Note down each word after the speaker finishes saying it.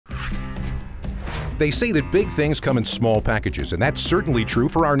They say that big things come in small packages, and that's certainly true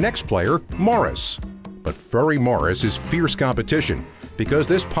for our next player, Morris. But Furry Morris is fierce competition because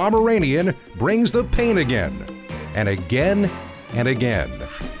this Pomeranian brings the pain again, and again, and again.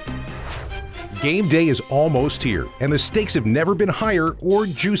 Game day is almost here, and the stakes have never been higher or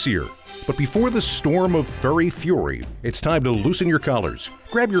juicier. But before the storm of furry fury, it's time to loosen your collars,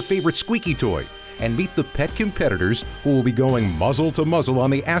 grab your favorite squeaky toy, and meet the pet competitors who will be going muzzle to muzzle on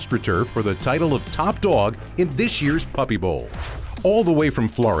the AstroTurf for the title of top dog in this year's Puppy Bowl. All the way from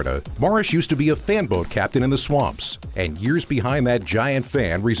Florida, Morris used to be a fan boat captain in the swamps, and years behind that giant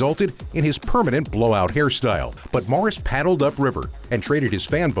fan resulted in his permanent blowout hairstyle. But Morris paddled upriver and traded his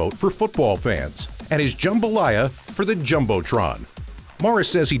fan boat for football fans, and his jambalaya for the Jumbotron. Morris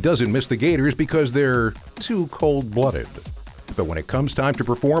says he doesn't miss the Gators because they're too cold-blooded. But when it comes time to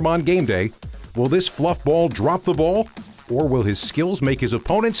perform on game day, will this fluff ball drop the ball, or will his skills make his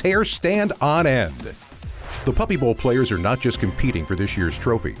opponent's hair stand on end? The Puppy Bowl players are not just competing for this year's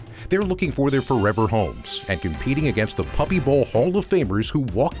trophy. They're looking for their forever homes and competing against the Puppy Bowl Hall of Famers who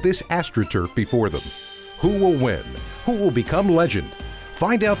walked this AstroTurf before them. Who will win? Who will become legend?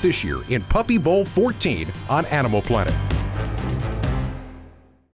 Find out this year in Puppy Bowl 14 on Animal Planet.